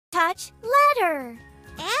Touch letter.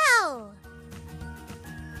 L.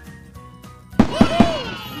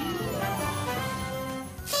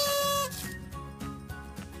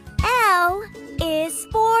 L is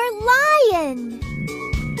for lion.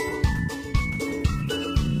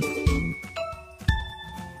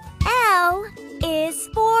 L is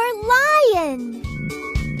for lion.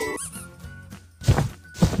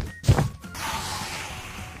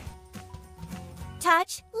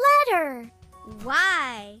 Touch letter.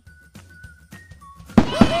 Y.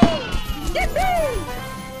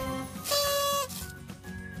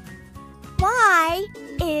 Y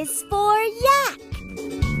is for yak.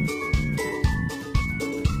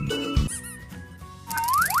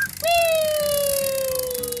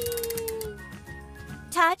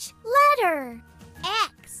 Touch letter.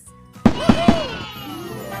 X.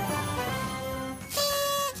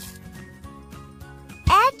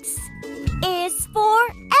 X is for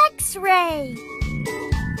X-ray.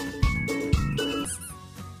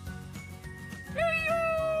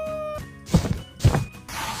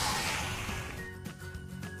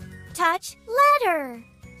 Touch letter.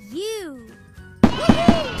 U.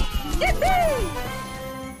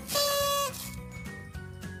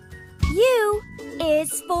 U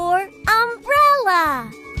is for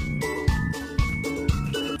umbrella.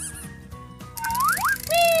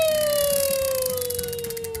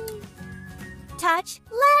 Touch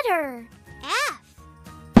letter. F.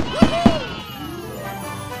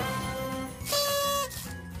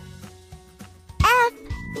 F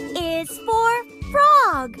is for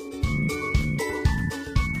frog.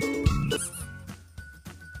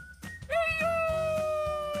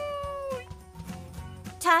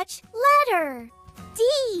 Touch letter. D.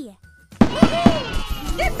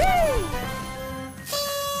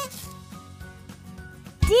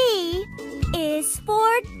 D is for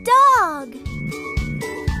dog.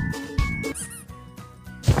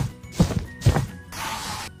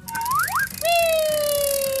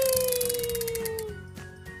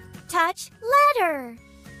 Touch letter.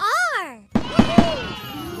 R.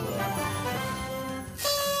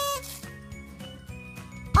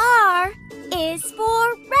 R is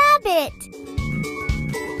for rabbit.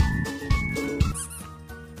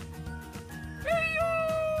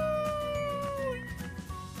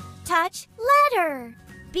 Touch letter.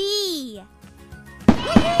 B.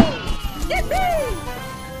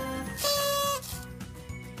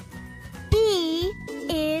 B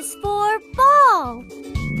is for ball.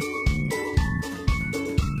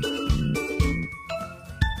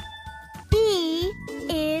 B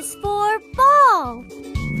is for ball.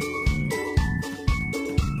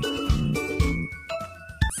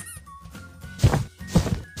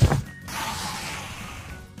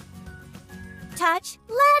 Touch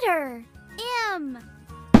letter. M.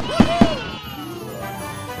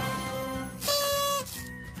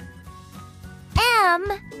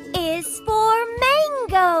 M is for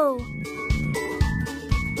mango.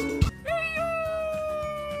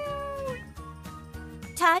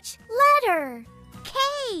 Touch letter.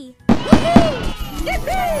 K.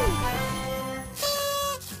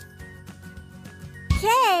 K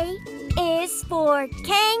is for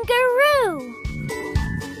kangaroo.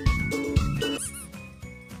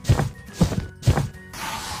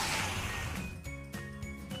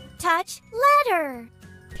 Touch letter.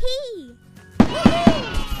 P.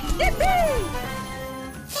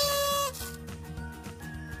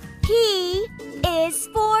 P is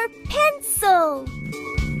for pencil.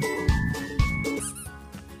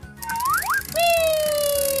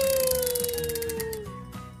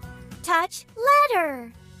 Touch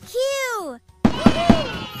letter. Q.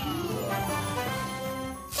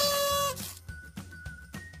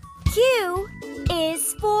 Q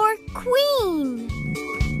is for queen.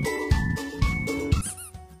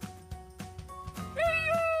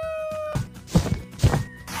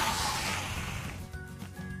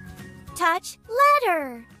 Touch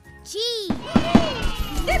letter. G.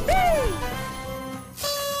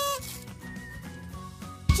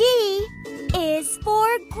 G is for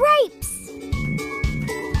grapes.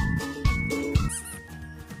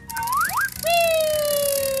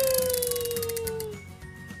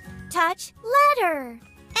 Touch letter.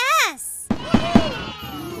 S.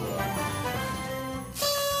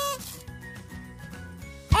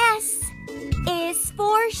 S is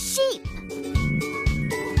for sheep.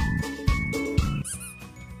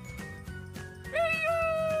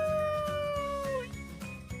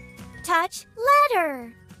 Touch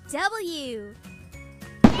letter. W.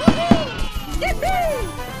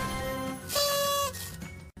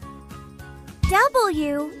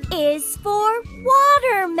 W is for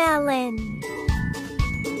watermelon.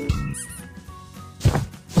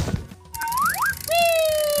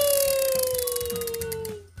 Whee!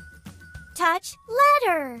 Touch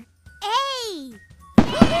letter. A.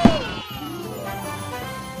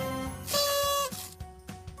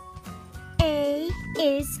 A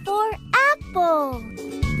is for apple.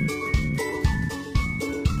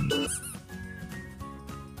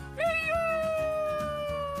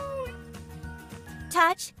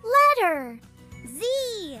 Touch letter.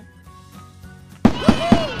 Z.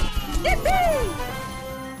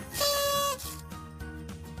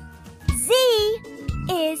 Z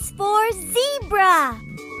is for zebra.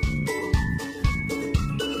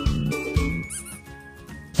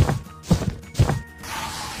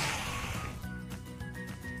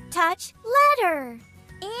 Touch letter.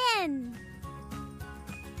 N.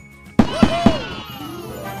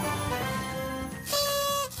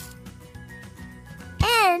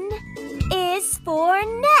 N is for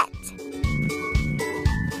net.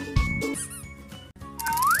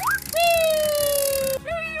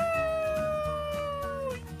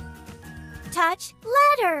 Touch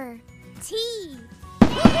letter. T.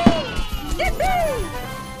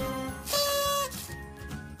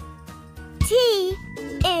 T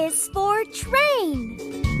is for train.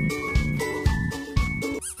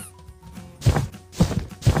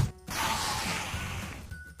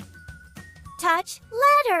 Touch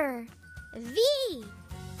letter. V.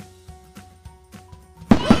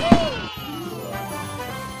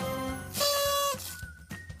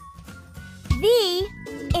 V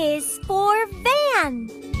is for van.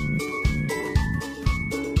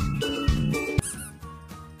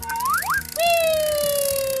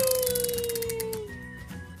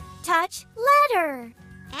 Touch letter.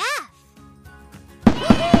 F.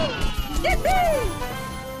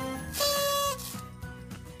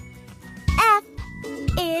 F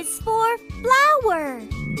is for flower.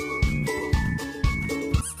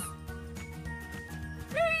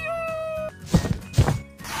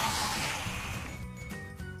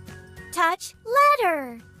 Touch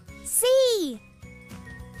letter. C.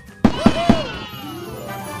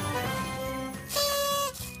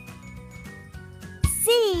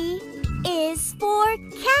 C is for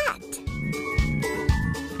cat.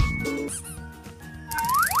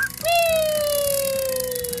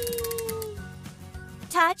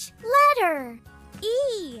 Touch letter.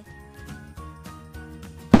 E.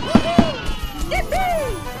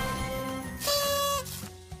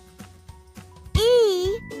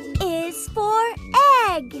 E is for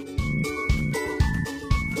egg.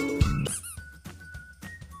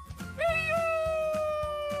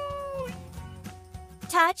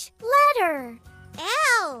 Touch letter.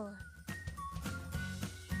 L.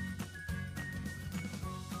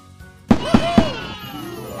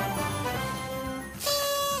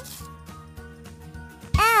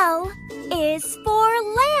 L is for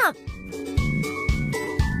lamp.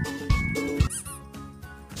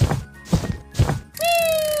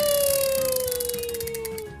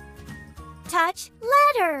 Touch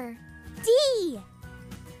letter. D.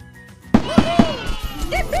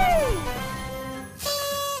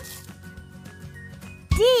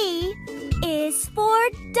 D is for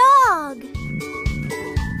dog.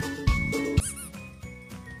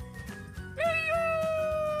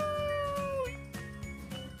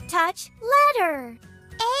 Touch letter.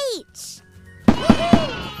 H.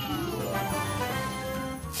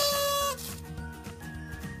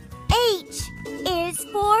 H is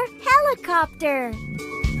for helicopter.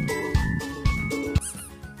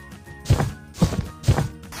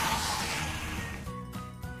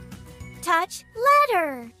 Touch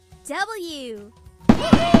letter. W.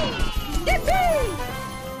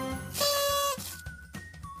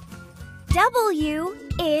 W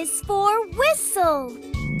is for whistle.